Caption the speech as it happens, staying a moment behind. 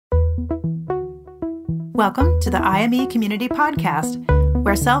Welcome to the IME Community Podcast,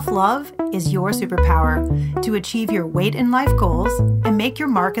 where self-love is your superpower to achieve your weight and life goals and make your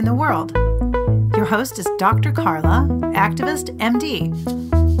mark in the world. Your host is Dr. Carla, activist, MD.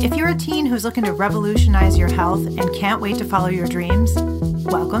 If you're a teen who's looking to revolutionize your health and can't wait to follow your dreams,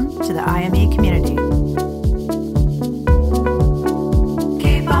 welcome to the IME Community.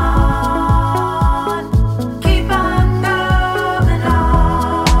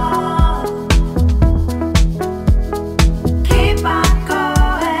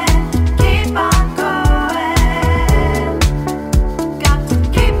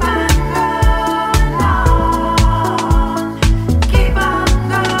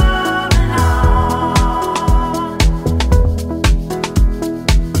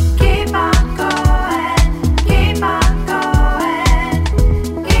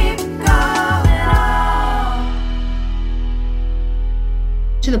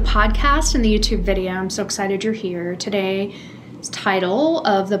 The podcast and the YouTube video. I'm so excited you're here. Today's title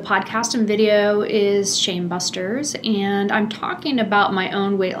of the podcast and video is Shame Busters, and I'm talking about my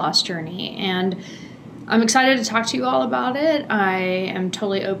own weight loss journey, and I'm excited to talk to you all about it. I am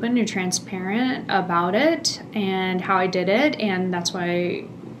totally open and transparent about it and how I did it, and that's why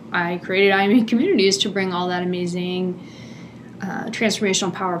I created IME Communities, to bring all that amazing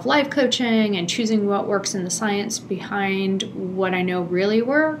transformational power of life coaching and choosing what works in the science behind what I know really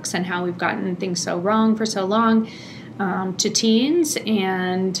works and how we've gotten things so wrong for so long, to teens,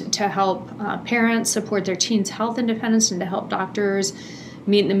 and to help parents support their teens' health independence, and to help doctors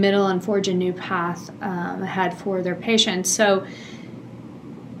meet in the middle and forge a new path ahead for their patients. So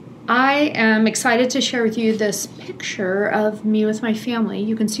I am excited to share with you this picture of me with my family.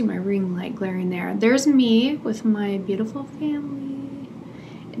 You can see my ring light glaring there. There's me with my beautiful family.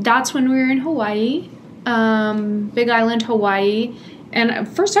 That's when we were in Hawaii, Big Island, Hawaii. And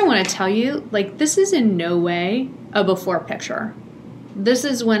first I want to tell you, this is in no way a before picture. This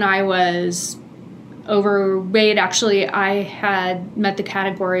is when I was overweight. Actually, I had met the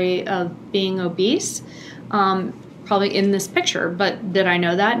category of being obese, probably in this picture. But did I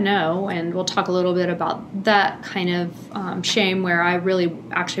know that? No. And we'll talk a little bit about that kind of shame, where I really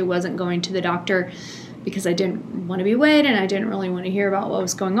actually wasn't going to the doctor because I didn't want to be weighed and I didn't really want to hear about what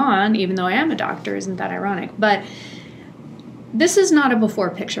was going on, even though I am a doctor. Isn't that ironic? But this is not a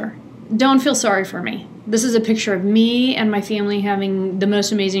before picture. Don't feel sorry for me. This is a picture of me and my family having the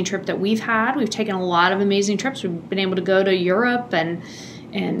most amazing trip that we've had. We've taken a lot of amazing trips. We've been able to go to Europe and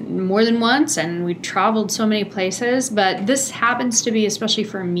more than once, and we traveled so many places. But this happens to be, especially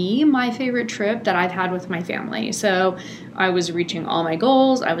for me, my favorite trip that I've had with my family. So I was reaching all my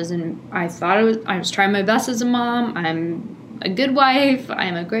goals. I was trying my best as a mom. I'm a good wife.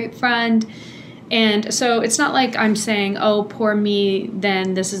 I'm a great friend. And so it's not like I'm saying, oh, poor me,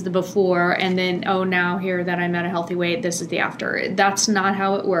 then this is the before, and then, oh, now here that I'm at a healthy weight, this is the after. That's not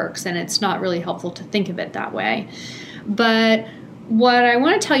how it works, and it's not really helpful to think of it that way. But what I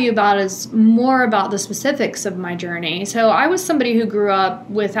want to tell you about is more about the specifics of my journey. So I was somebody who grew up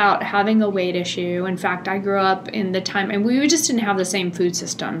without having a weight issue. In fact, I grew up in the time, and we just didn't have the same food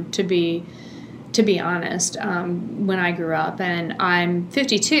system, to be honest, when I grew up. And I'm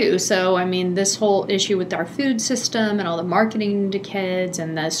 52, so I mean, this whole issue with our food system and all the marketing to kids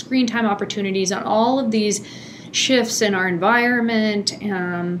and the screen time opportunities and all of these shifts in our environment,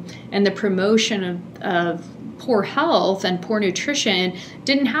 and the promotion of poor health and poor nutrition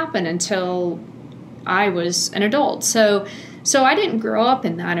didn't happen until I was an adult. So I didn't grow up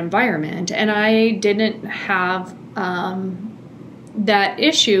in that environment, and I didn't have that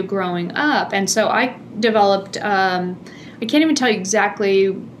issue growing up. And so I developed, I can't even tell you exactly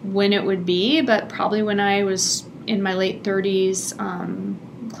when it would be, but probably when I was in my late 30s,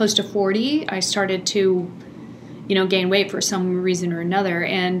 close to 40, I started to, gain weight for some reason or another.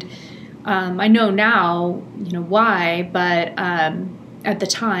 And I know now, why, but at the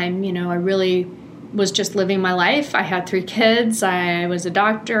time, I really was just living my life. I had 3 kids. I was a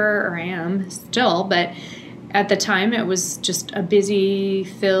doctor, or I am still, but at the time it was just a busy,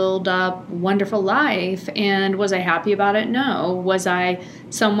 filled up, wonderful life. And was I happy about it? No. Was I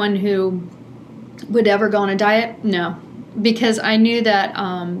someone who would ever go on a diet? No. Because I knew that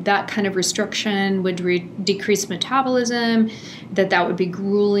that kind of restriction would decrease metabolism, that would be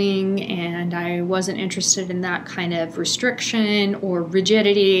grueling, and I wasn't interested in that kind of restriction or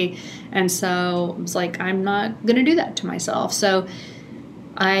rigidity. And so I was like, I'm not going to do that to myself. So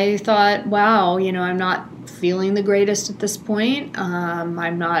I thought, wow, I'm not feeling the greatest at this point.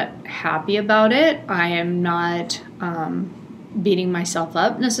 I'm not happy about it. I am not beating myself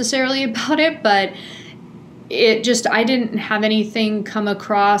up necessarily about it, but I didn't have anything come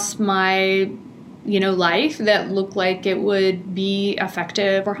across my life that looked like it would be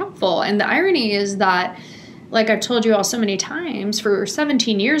effective or helpful. And the irony is that, like I've told you all so many times, for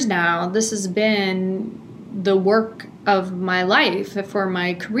 17 years now, this has been the work of my life for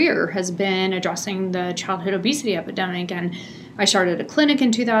my career, has been addressing the childhood obesity epidemic. And I started a clinic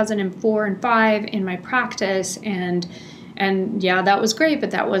in 2004 and 5 in my practice, and yeah, that was great, but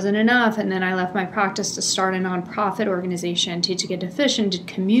that wasn't enough. And then I left my practice to start a nonprofit organization, Teaching a Deficient, did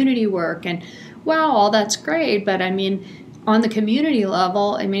community work, and wow, all that's great. But I mean, on the community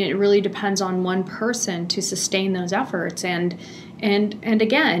level, I mean, it really depends on one person to sustain those efforts. And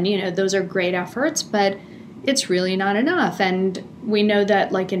again, those are great efforts, but it's really not enough. And we know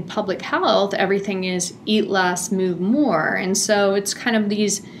that, like in public health, everything is eat less, move more. And so it's kind of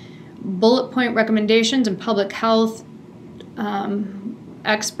these bullet point recommendations, and public health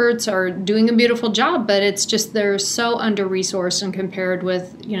experts are doing a beautiful job, but it's just they're so under-resourced and compared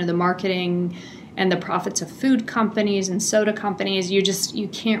with, the marketing and the profits of food companies and soda companies. You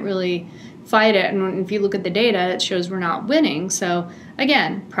can't really fight it. And if you look at the data, it shows we're not winning. So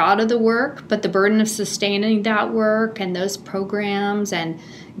again, proud of the work, but the burden of sustaining that work and those programs and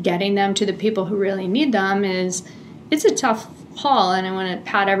getting them to the people who really need them it's a tough haul. And I want to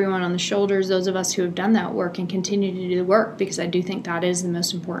pat everyone on the shoulders, those of us who have done that work and continue to do the work, because I do think that is the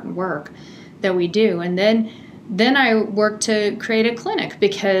most important work that we do. And then I worked to create a clinic,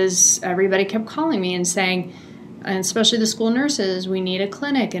 because everybody kept calling me and saying, and especially the school nurses, we need a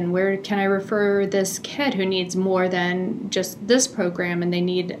clinic, and where can I refer this kid who needs more than just this program, and they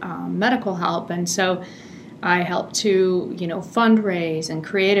need medical help. And so I helped to, fundraise and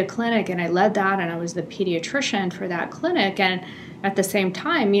create a clinic, and I led that, and I was the pediatrician for that clinic. And at the same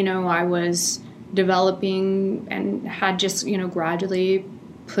time, I was developing and had just, gradually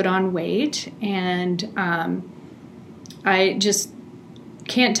put on weight, and I just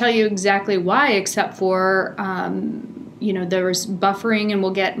can't tell you exactly why, except for, there was buffering, and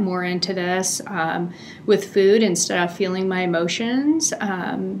we'll get more into this, with food instead of feeling my emotions.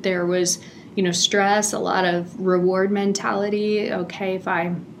 There was, stress, a lot of reward mentality. Okay, if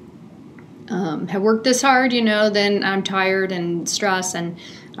I have worked this hard, then I'm tired and stressed, and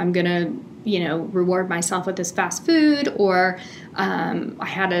I'm going to, reward myself with this fast food. Or I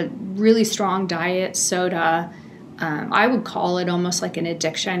had a really strong diet, soda. I would call it almost like an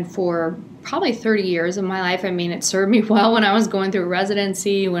addiction for probably 30 years of my life. I mean, it served me well when I was going through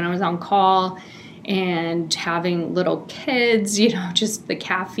residency, when I was on call, and having little kids, just the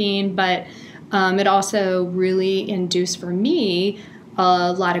caffeine. But it also really induced for me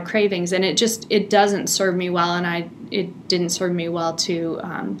a lot of cravings, and it doesn't serve me well, and it didn't serve me well to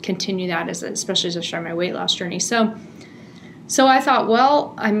continue that, especially as I started my weight loss journey. So I thought,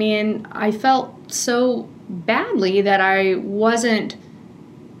 well, I mean, I felt so badly that I wasn't,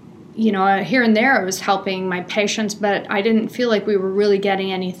 here and there I was helping my patients, but I didn't feel like we were really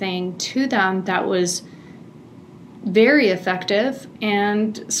getting anything to them that was very effective.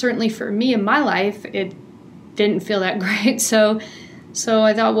 And certainly for me in my life, it didn't feel that great. So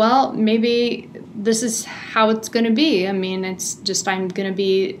I thought, well, maybe this is how it's going to be. I mean, it's just, I'm going to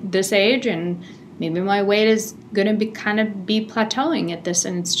be this age, and maybe my weight is going to be plateauing at this,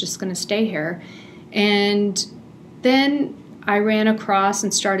 and it's just going to stay here. And then I ran across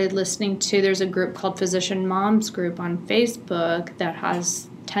and started listening to, there's a group called Physician Moms Group on Facebook that has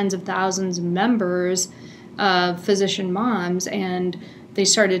tens of thousands of members of physician moms, and they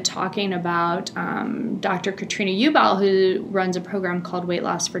started talking about Dr. Katrina Ubal, who runs a program called Weight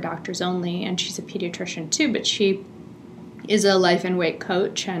Loss for Doctors Only, and she's a pediatrician too, but she is a life and weight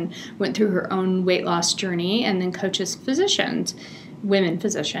coach and went through her own weight loss journey, and then coaches physicians, women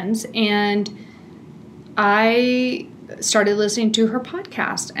physicians. And I started listening to her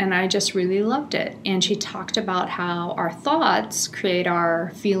podcast, and I just really loved it. And she talked about how our thoughts create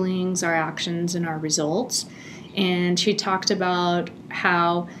our feelings, our actions, and our results. And she talked about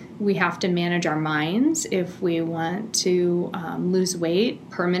how we have to manage our minds if we want to lose weight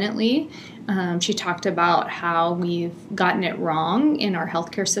permanently. She talked about how we've gotten it wrong in our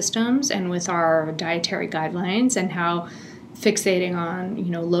healthcare systems and with our dietary guidelines, and how fixating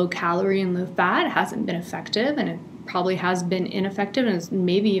on, low calorie and low fat hasn't been effective, and it probably has been ineffective, and it's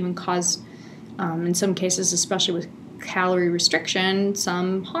maybe even caused, in some cases, especially with calorie restriction,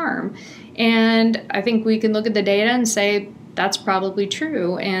 some harm. And I think we can look at the data and say that's probably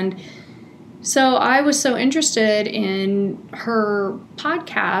true. And so I was so interested in her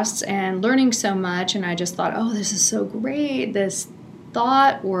podcasts and learning so much, and I just thought, oh, this is so great. This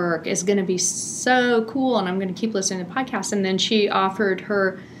thought work is going to be so cool, and I'm going to keep listening to podcasts. And then she offered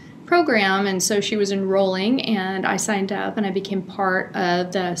her program, and so she was enrolling, and I signed up, and I became part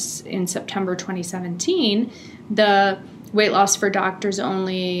of this in September 2017, the Weight Loss for Doctors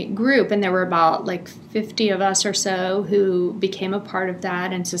Only group, and there were about like 50 of us or so who became a part of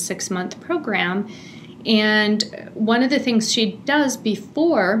that, and it's a 6-month program. And one of the things she does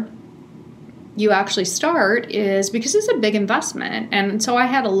before you actually start is, because it's a big investment, and so I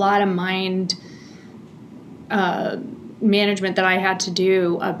had a lot of mind management that I had to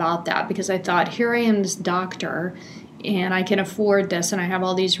do about that, because I thought, here I am, this doctor, and I can afford this, and I have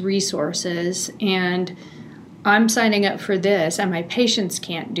all these resources, and I'm signing up for this, and my patients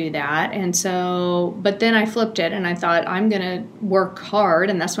can't do that. And so, but then I flipped it, and I thought, I'm going to work hard,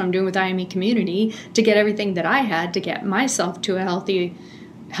 and that's what I'm doing with IME Community, to get everything that I had to get myself to a healthy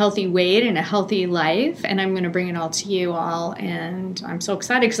weight and a healthy life, and I'm going to bring it all to you all. And I'm so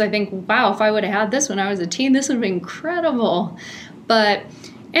excited, because I think, wow, if I would have had this when I was a teen, this would have been incredible. But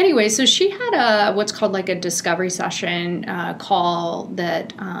anyway, so she had what's called like a discovery session call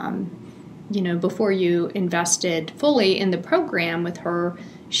that, before you invested fully in the program with her,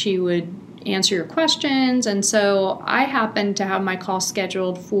 she would answer your questions. And so I happened to have my call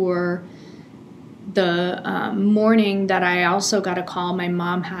scheduled for the morning that I also got a call. My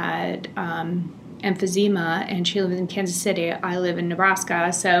mom had emphysema, and she lived in Kansas City. I live in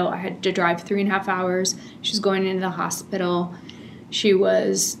Nebraska, so I had to drive 3.5 hours. She was going into the hospital. She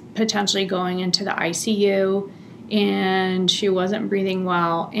was potentially going into the ICU, and she wasn't breathing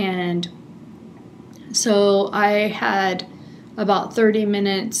well. And so I had about 30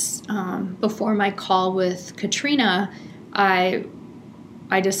 minutes before my call with Katrina,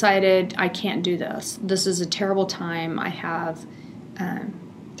 I decided, I can't do this. This is a terrible time. I have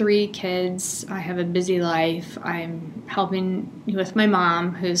 3 kids. I have a busy life. I'm helping with my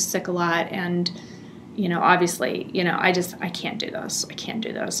mom, who's sick a lot. And, obviously, I can't do this. I can't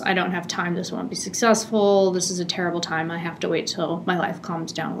do this. I don't have time. This won't be successful. This is a terrible time. I have to wait till my life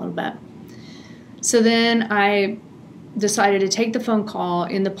calms down a little bit. So then I decided to take the phone call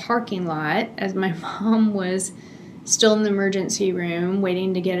in the parking lot, as my mom was still in the emergency room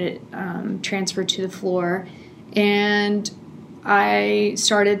waiting to get it transferred to the floor. And I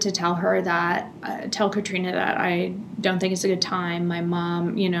started to tell her tell Katrina that I don't think it's a good time. My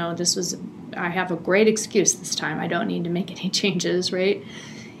mom, I have a great excuse this time. I don't need to make any changes, right?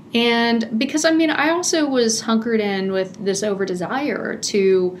 And because, I also was hunkered in with this over-desire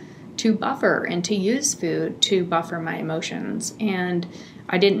to buffer and to use food to buffer my emotions. And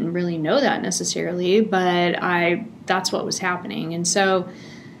I didn't really know that necessarily, but that's what was happening. And so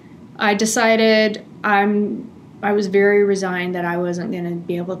I decided I was very resigned that I wasn't going to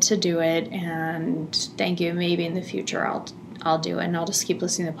be able to do it. And thank you. Maybe in the future I'll do it, and I'll just keep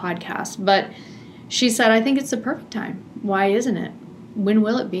listening to the podcast. But she said, I think it's the perfect time. Why isn't it? When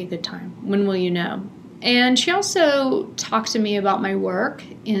will it be a good time? When will you know? And she also talked to me about my work,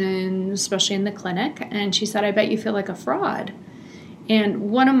 especially in the clinic. And she said, I bet you feel like a fraud.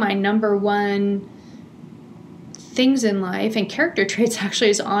 And one of my number one things in life and character traits actually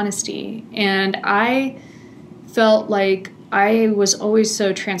is honesty. And I felt like I was always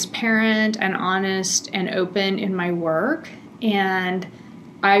so transparent and honest and open in my work. And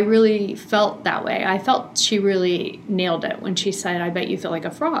I really felt that way. I felt she really nailed it when she said, I bet you feel like a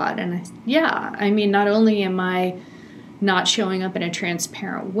fraud. And not only am I not showing up in a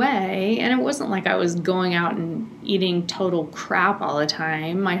transparent way, and it wasn't like I was going out and eating total crap all the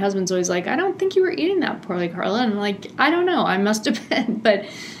time. My husband's always like, I don't think you were eating that poorly, Carla. And I'm like, I don't know, I must have been. But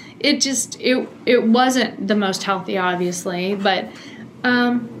it wasn't the most healthy, obviously. But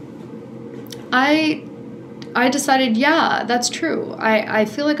I decided, yeah, that's true. I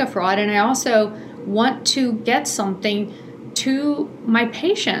feel like a fraud, and I also want to get something to my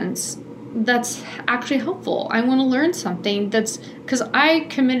patients that's actually helpful. I want to learn something because I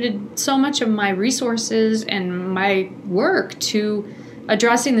committed so much of my resources and my work to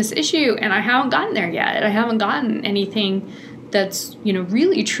addressing this issue, and I haven't gotten there yet. I haven't gotten anything that's,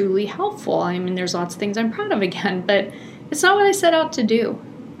 really truly helpful. There's lots of things I'm proud of again, but it's not what I set out to do.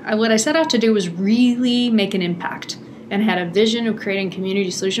 What I set out to do was really make an impact, and had a vision of creating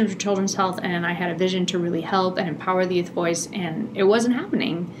community solutions for children's health, and I had a vision to really help and empower the youth voice, and it wasn't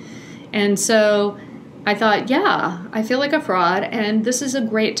happening. And so I thought, yeah, I feel like a fraud, and this is a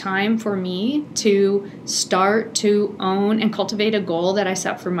great time for me to start to own and cultivate a goal that I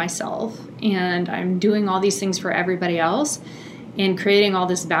set for myself. And I'm doing all these things for everybody else and creating all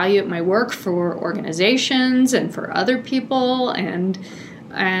this value at my work for organizations and for other people. And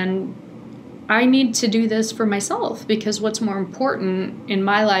I need to do this for myself, because what's more important in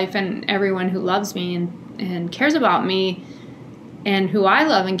my life and everyone who loves me and cares about me and who I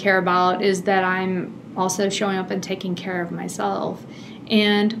love and care about is that I'm also showing up and taking care of myself.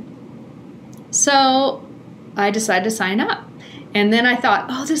 And so I decided to sign up. And then I thought,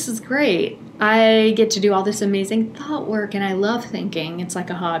 oh, this is great. I get to do all this amazing thought work, and I love thinking. It's like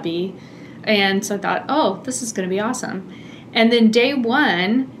a hobby. And so I thought, oh, this is going to be awesome. And then day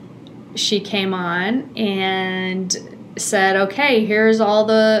one, she came on and said, okay, here's all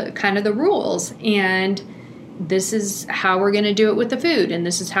the kind of the rules. And this is how we're going to do it with the food. And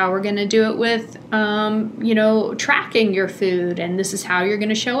this is how we're going to do it with, tracking your food. And this is how you're going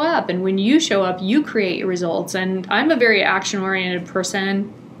to show up. And when you show up, you create your results. And I'm a very action-oriented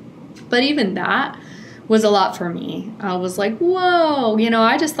person. But even that was a lot for me. I was like, whoa,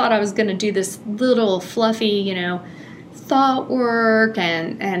 I just thought I was going to do this little fluffy, thought work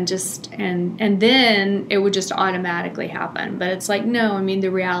and then it would just automatically happen. But it's like, no, the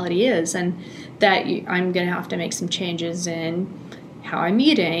reality is, and that I'm going to have to make some changes in how I'm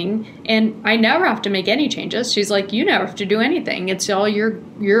eating, and I never have to make any changes. She's like, you never have to do anything. It's all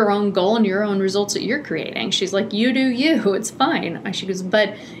your own goal and your own results that you're creating. She's like, you do you, it's fine. She goes,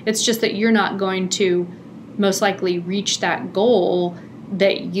 but it's just that you're not going to most likely reach that goal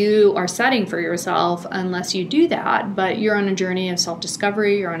that you are setting for yourself unless you do that. But you're on a journey of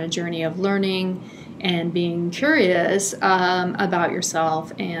self-discovery, you're on a journey of learning and being curious about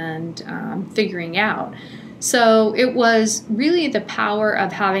yourself and figuring out. So it was really the power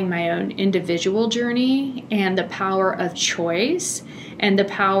of having my own individual journey and the power of choice and the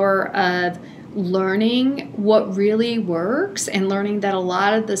power of learning what really works and learning that a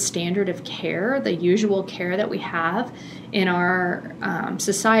lot of the standard of care, the usual care that we have in our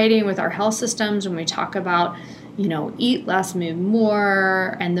society and with our health systems, when we talk about, eat less, move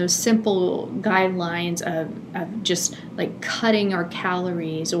more, and those simple guidelines of just like cutting our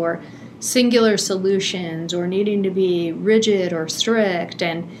calories or singular solutions or needing to be rigid or strict,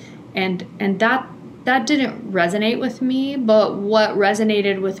 and that didn't resonate with me. But what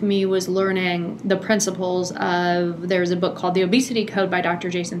resonated with me was learning the principles of, there's a book called The Obesity Code by Dr.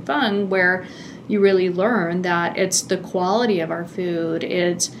 Jason Fung, where you really learn that it's the quality of our food.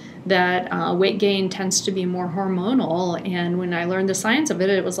 It's that weight gain tends to be more hormonal. And when I learned the science of it,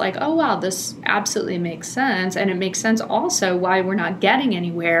 it was like, oh, wow, this absolutely makes sense. And it makes sense also why we're not getting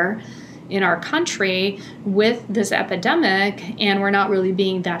anywhere in our country with this epidemic, and we're not really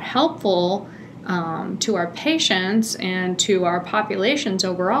being that helpful to our patients and to our populations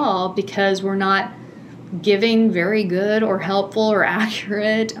overall, because we're not giving very good or helpful or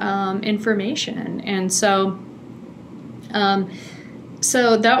accurate information. And so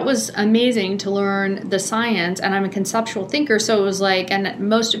that was amazing to learn the science, and I'm a conceptual thinker, so it was like, and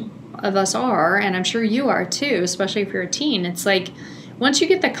most of us are, and I'm sure you are too, especially if you're a teen, it's like, once you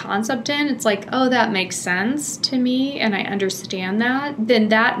get the concept in, it's like, oh, that makes sense to me and I understand that, then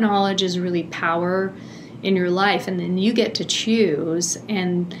that knowledge is really power in your life, and then you get to choose.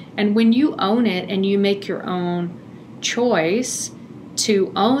 And when you own it and you make your own choice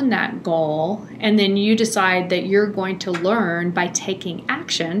to own that goal, and then you decide that you're going to learn by taking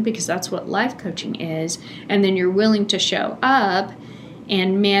action, because that's what life coaching is, and then you're willing to show up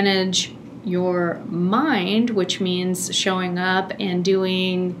and manage your mind, which means showing up and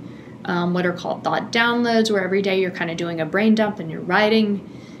doing what are called thought downloads, where every day you're kind of doing a brain dump and you're writing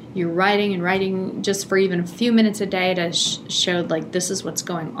just for even a few minutes a day to show like, this is what's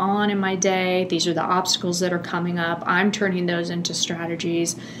going on in my day. These are the obstacles that are coming up. I'm turning those into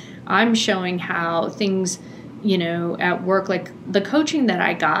strategies. I'm showing how things, at work, like the coaching that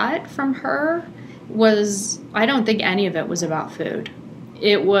I got from her was, I don't think any of it was about food.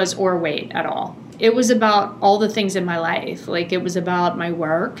 Or weight at all. It was about all the things in my life. Like, it was about my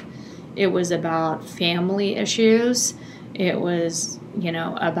work. It was about family issues. It was,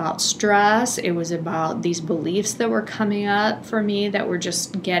 about stress. It was about these beliefs that were coming up for me that were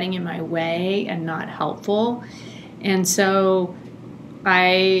just getting in my way and not helpful. And so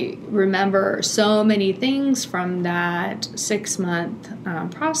I remember so many things from that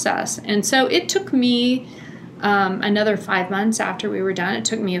 6-month process. And so it took me another 5 months after we were done. It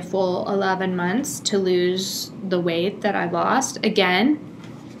took me a full 11 months to lose the weight that I lost. Again,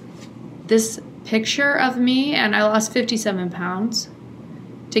 this picture of me, and I lost 57 pounds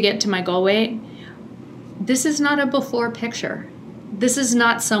to get to my goal weight. This is not a before picture. This is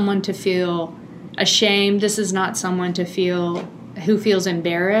not someone to feel ashamed. This is not someone who feels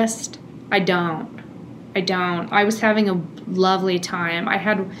embarrassed. I don't. I was having a lovely time.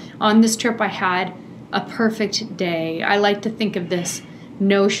 On this trip, I had a perfect day. I like to think of this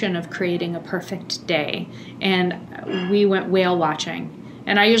notion of creating a perfect day. And we went whale watching.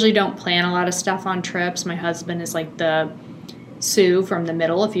 And I usually don't plan a lot of stuff on trips. My husband is like the Sue from The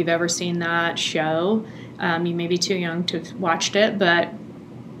Middle, if you've ever seen that show. You may be too young to have watched it, but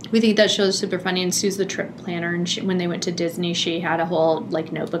we think that show is super funny. And Sue's the trip planner, and when they went to Disney, she had a whole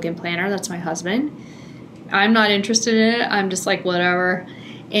like notebook and planner. That's my husband. I'm not interested in it. I'm just like, whatever.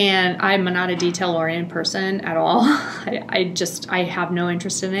 And I'm not a detail-oriented person at all. I have no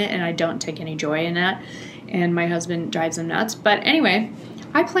interest in it, and I don't take any joy in that. And my husband drives him nuts. But anyway,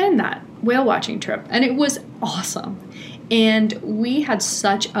 I planned that whale watching trip, and it was awesome. And we had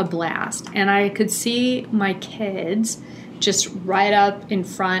such a blast. And I could see my kids just right up in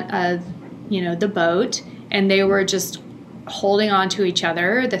front of, the boat, and they were just holding on to each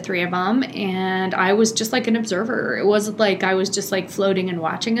other, the three of them, and I was just like an observer. It wasn't like I was just like floating and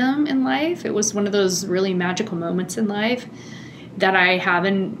watching them in life. It was one of those really magical moments in life that I have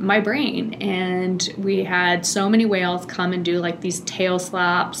in my brain. And we had so many whales come and do like these tail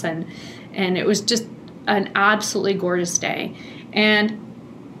slaps, and it was just an absolutely gorgeous day.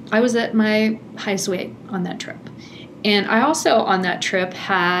 And I was at my highest weight on that trip. And I also, on that trip,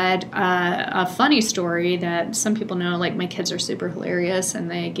 had a funny story that some people know, like my kids are super hilarious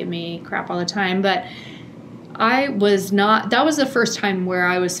and they give me crap all the time, but that was the first time where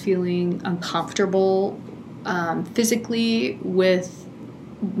I was feeling uncomfortable physically with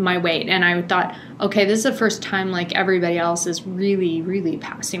my weight. And I thought, okay, this is the first time like everybody else is really, really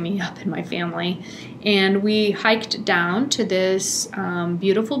passing me up in my family. And we hiked down to this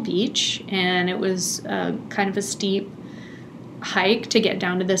beautiful beach, and it was kind of a steep hike to get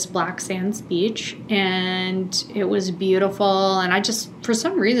down to this black sands beach, and it was beautiful. And I just, for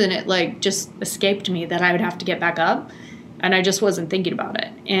some reason, it like just escaped me that I would have to get back up, and I just wasn't thinking about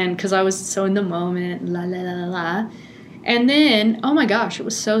it. And because I was so in the moment, la la la la. And then, oh my gosh, it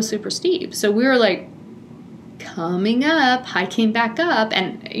was so super steep. So we were like coming up, hiking back up,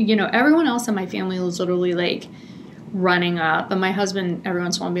 and everyone else in my family was literally like running up. And my husband every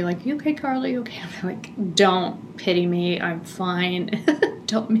once in a while would be like, "You okay, Carla? You okay?" I'm like, "Don't pity me. I'm fine.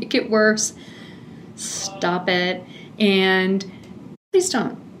 Don't make it worse. Stop it. And please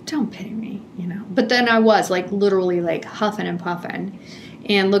don't pity me, But then I was like literally like huffing and puffing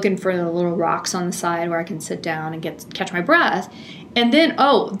and looking for the little rocks on the side where I can sit down and catch my breath. And then,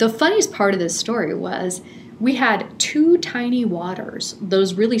 the funniest part of this story was we had 2 tiny waters,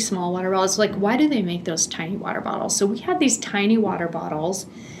 those really small water bottles. Like, why do they make those tiny water bottles? So we had these tiny water bottles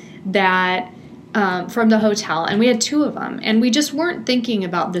that from the hotel, and we had 2 of them. And we just weren't thinking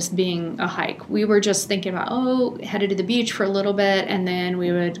about this being a hike. We were just thinking about, headed to the beach for a little bit, and then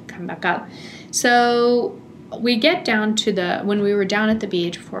we would come back up. So we get down to when we were down at the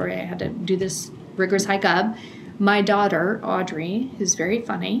beach before I had to do this rigorous hike up, my daughter, Audrey, who's very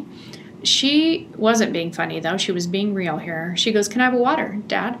funny, she wasn't being funny though, she was being real here. She goes, "Can I have a water,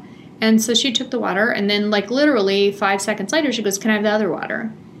 Dad?" And so she took the water, and then like literally 5 seconds later, she goes, "Can I have the other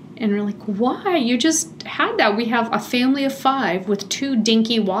water?" And we're like, "Why? You just had that. We have a family of 5 with 2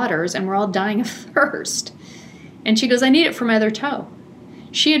 dinky waters, and we're all dying of thirst." And she goes, "I need it for my other toe."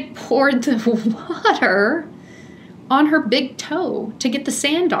 She had poured the water on her big toe to get the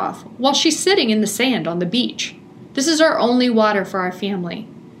sand off while she's sitting in the sand on the beach. This is our only water for our family.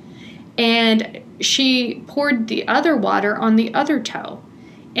 And she poured the other water on the other toe.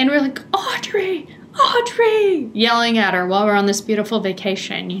 And we're like, Audrey, yelling at her while we're on this beautiful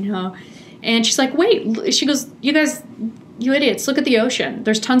vacation, And she's like, wait, she goes, "You guys, you idiots, look at the ocean.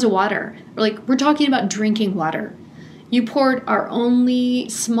 There's tons of water." We're like, "We're talking about drinking water. You poured our only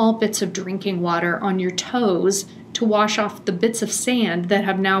small bits of drinking water on your toes to wash off the bits of sand that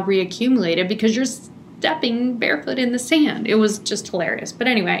have now reaccumulated because you're stepping barefoot in the sand." It was just hilarious. But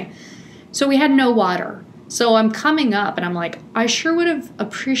anyway, so we had no water. So I'm coming up and I'm like, I sure would have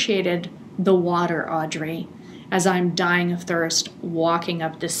appreciated the water, Audrey, as I'm dying of thirst walking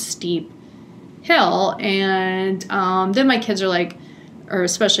up this steep hill. And then my kids are like, or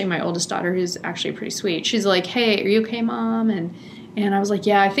especially my oldest daughter, who's actually pretty sweet, she's like, "Hey, are you okay, Mom?" And I was like,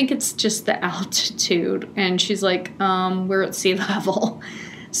 "Yeah, I think it's just the altitude." And she's like, "We're at sea level."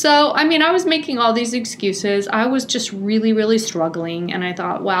 So, I mean, I was making all these excuses. I was just really, really struggling. And I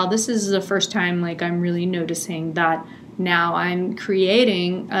thought, wow, this is the first time like I'm really noticing that now I'm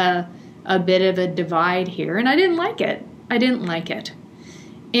creating a bit of a divide here. And I didn't like it.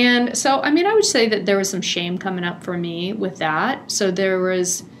 And so, I mean, I would say that there was some shame coming up for me with that. So there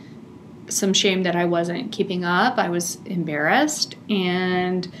was some shame that I wasn't keeping up. I was embarrassed.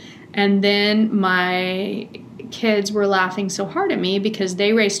 And then my kids were laughing so hard at me because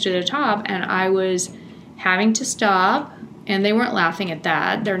they raced to the top and I was having to stop. And they weren't laughing at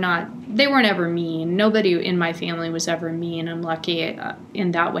that. They weren't ever mean. Nobody in my family was ever mean. I'm lucky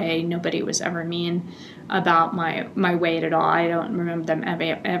in that way. Nobody was ever mean. about my weight at all. I don't remember them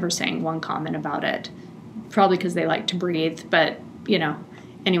ever saying one comment about it. Probably because they like to breathe, but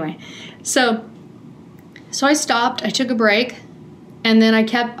anyway. So I stopped, I took a break, and then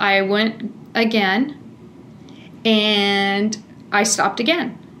I went again, and I stopped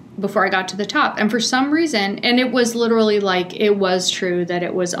again before I got to the top. And for some reason, and it was literally like, it was true that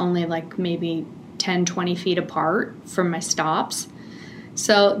it was only like maybe 10, 20 feet apart from my stops.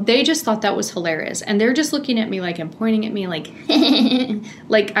 So they just thought that was hilarious. And they're just looking at me like, and pointing at me like,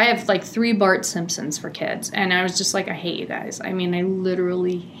 like I have like 3 Bart Simpsons for kids. And I was just like, I hate you guys. I mean, I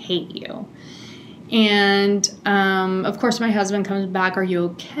literally hate you. And, of course my husband comes back. Are you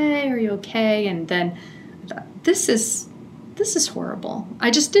okay? Are you okay? And then this is horrible. I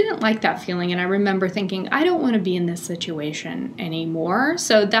just didn't like that feeling. And I remember thinking, I don't want to be in this situation anymore.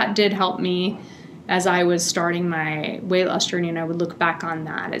 So that did help me as I was starting my weight loss journey, and I would look back on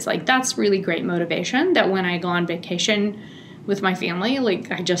that. It's like, that's really great motivation, that when I go on vacation with my family, like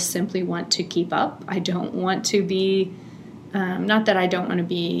I just simply want to keep up. I don't want to be, not that I don't want to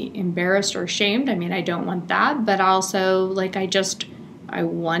be embarrassed or ashamed. I mean, I don't want that, but also like, I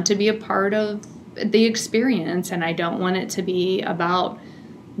want to be a part of the experience, and I don't want it to be about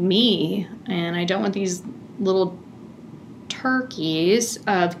me. And I don't want these little turkeys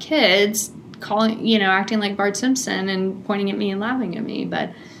of kids acting like Bart Simpson and pointing at me and laughing at me,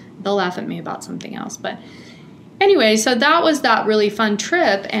 but they'll laugh at me about something else. But anyway, so that was that really fun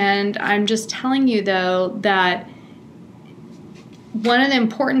trip. And I'm just telling you though, that one of the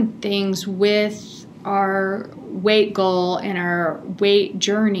important things with our weight goal and our weight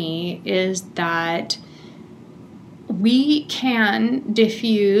journey is that we can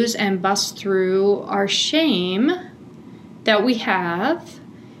diffuse and bust through our shame that we have.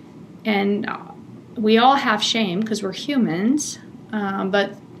 And we all have shame because we're humans,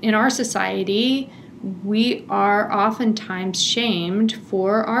 but in our society, we are oftentimes shamed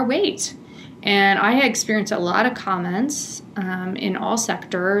for our weight. And I had experienced a lot of comments in all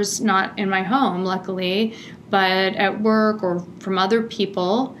sectors, not in my home, luckily, but at work or from other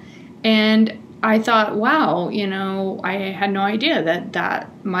people. And I thought, wow, I had no idea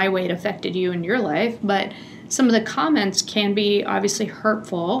that my weight affected you in your life. But some of the comments can be obviously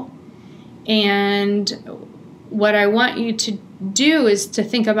hurtful. And what I want you to do is to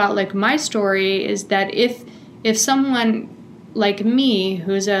think about, like my story, is that if someone like me,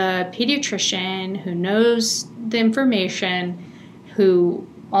 who's a pediatrician, who knows the information, who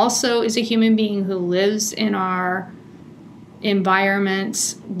also is a human being who lives in our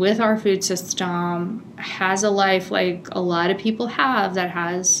environments with our food system, has a life like a lot of people have that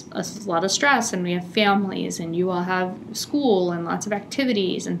has a lot of stress, and we have families, and you all have school and lots of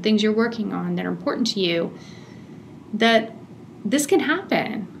activities and things you're working on that are important to you, that this can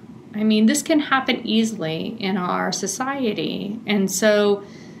happen. I mean, this can happen easily in our society. And so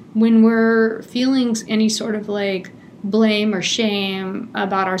when we're feeling any sort of like blame or shame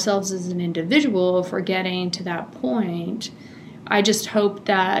about ourselves as an individual, if we're getting to that point, I just hope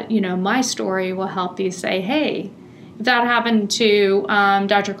that, my story will help you say, hey, if that happened to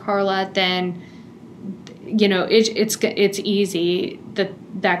Dr. Carla, then, it's easy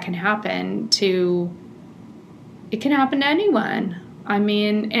that can happen to, it can happen to anyone. I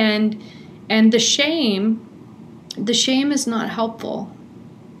mean, and the shame is not helpful.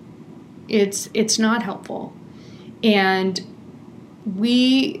 It's not helpful. And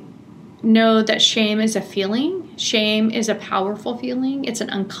we know that shame is a feeling. Shame is a powerful feeling. It's an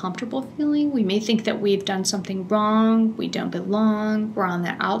uncomfortable feeling. We may think that we've done something wrong. We don't belong. We're on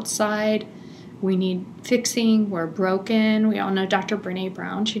the outside. We need fixing. We're broken. We all know Dr. Brené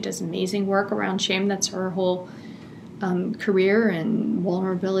Brown. She does amazing work around shame. That's her whole career, and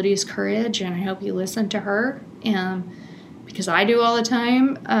vulnerability is courage. And I hope you listen to her, because I do all the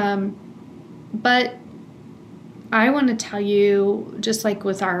time. But I want to tell you, just like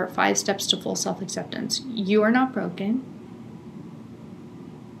with our 5 steps to full self-acceptance, you are not broken.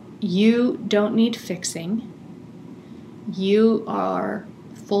 You don't need fixing. You are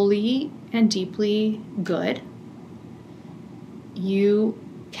fully and deeply good. You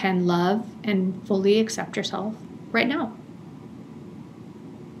can love and fully accept yourself right now.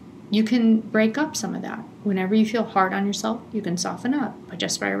 You can break up some of that. Whenever you feel hard on yourself, you can soften up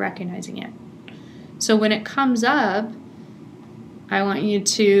just by recognizing it. So when it comes up, I want you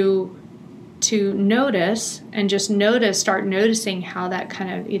to notice, and just start noticing how that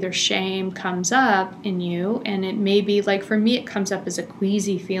kind of either shame comes up in you. And it may be like, for me, it comes up as a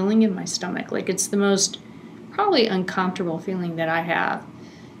queasy feeling in my stomach. Like it's the most probably uncomfortable feeling that I have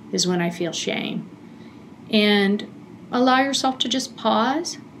is when I feel shame. And allow yourself to just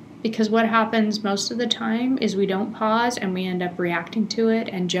pause Because what happens most of the time is we don't pause and we end up reacting to it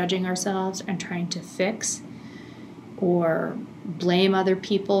and judging ourselves and trying to fix or blame other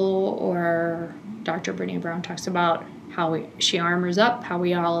people. Or Dr. Brené Brown talks about how she armors up, how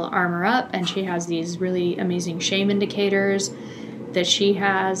we all armor up, and she has these really amazing shame indicators that she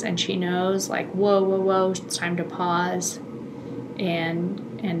has, and she knows, like, whoa, it's time to pause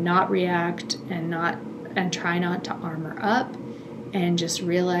and not react and try not to armor up, and just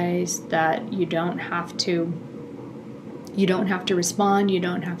realize that you don't have to respond, you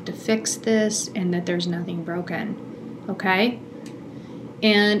don't have to fix this, and that there's nothing broken. Okay?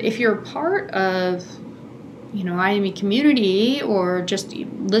 And if you're part of, IME community, or just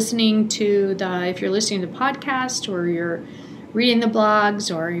listening to if you're listening to the podcast, or you're reading the blogs,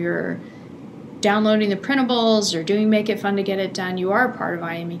 or you're downloading the printables, or doing Make It Fun to Get It Done, you are a part of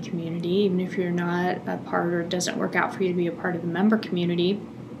IME community. Even if you're not a part, or it doesn't work out for you to be a part of the member community,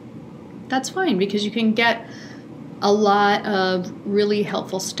 that's fine, because you can get a lot of really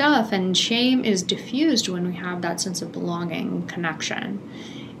helpful stuff, and shame is diffused when we have that sense of belonging, connection.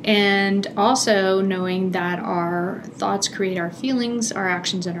 And also knowing that our thoughts create our feelings, our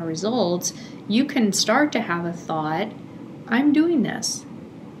actions, and our results, you can start to have a thought, I'm doing this.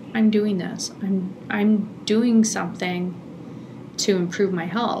 I'm doing something to improve my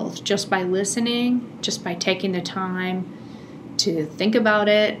health, just by listening, just by taking the time to think about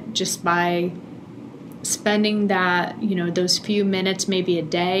it, just by spending that, those few minutes, maybe a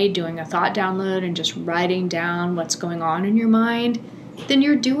day, doing a thought download and just writing down what's going on in your mind, then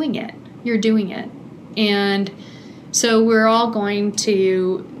you're doing it. And so we're all going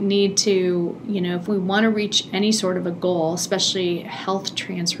to need to, if we want to reach any sort of a goal, especially a health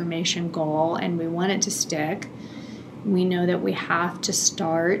transformation goal, and we want it to stick, we know that we have to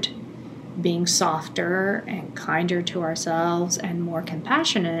start being softer and kinder to ourselves and more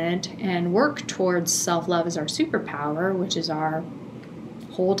compassionate, and work towards self-love as our superpower, which is our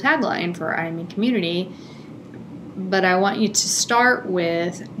whole tagline for IME community. But I want you to start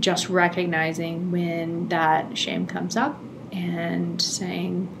with just recognizing when that shame comes up and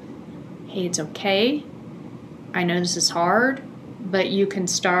saying, hey, it's okay. I know this is hard, but you can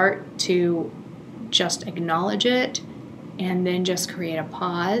start to just acknowledge it, and then just create a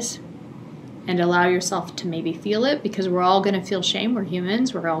pause and allow yourself to maybe feel it, because we're all going to feel shame. We're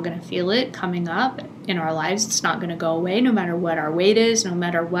humans. We're all going to feel it coming up in our lives. It's not going to go away no matter what our weight is, no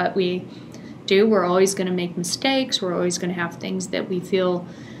matter what we do. We're always going to make mistakes. We're always going to have things that we feel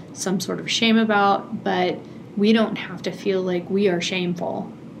some sort of shame about, but we don't have to feel like we are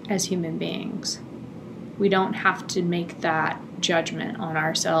shameful as human beings. We don't have to make that judgment on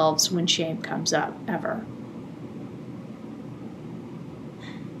ourselves when shame comes up, ever.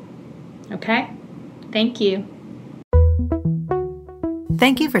 Okay? Thank you.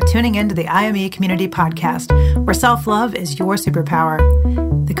 Thank you for tuning in to the IME Community Podcast, where self-love is your superpower.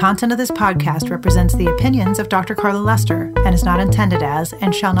 The content of this podcast represents the opinions of Dr. Carla Lester and is not intended as,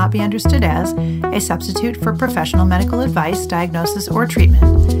 and shall not be understood as, a substitute for professional medical advice, diagnosis, or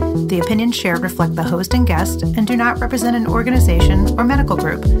treatment. The opinions shared reflect the host and guest and do not represent an organization or medical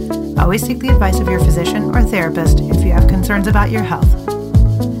group. Always seek the advice of your physician or therapist if you have concerns about your health.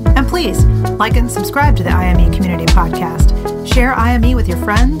 And please, like and subscribe to the IME Community Podcast. Share IME with your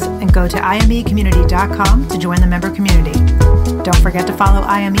friends and go to imecommunity.com to join the member community. Don't forget to follow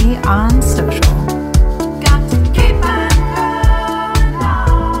IME on social.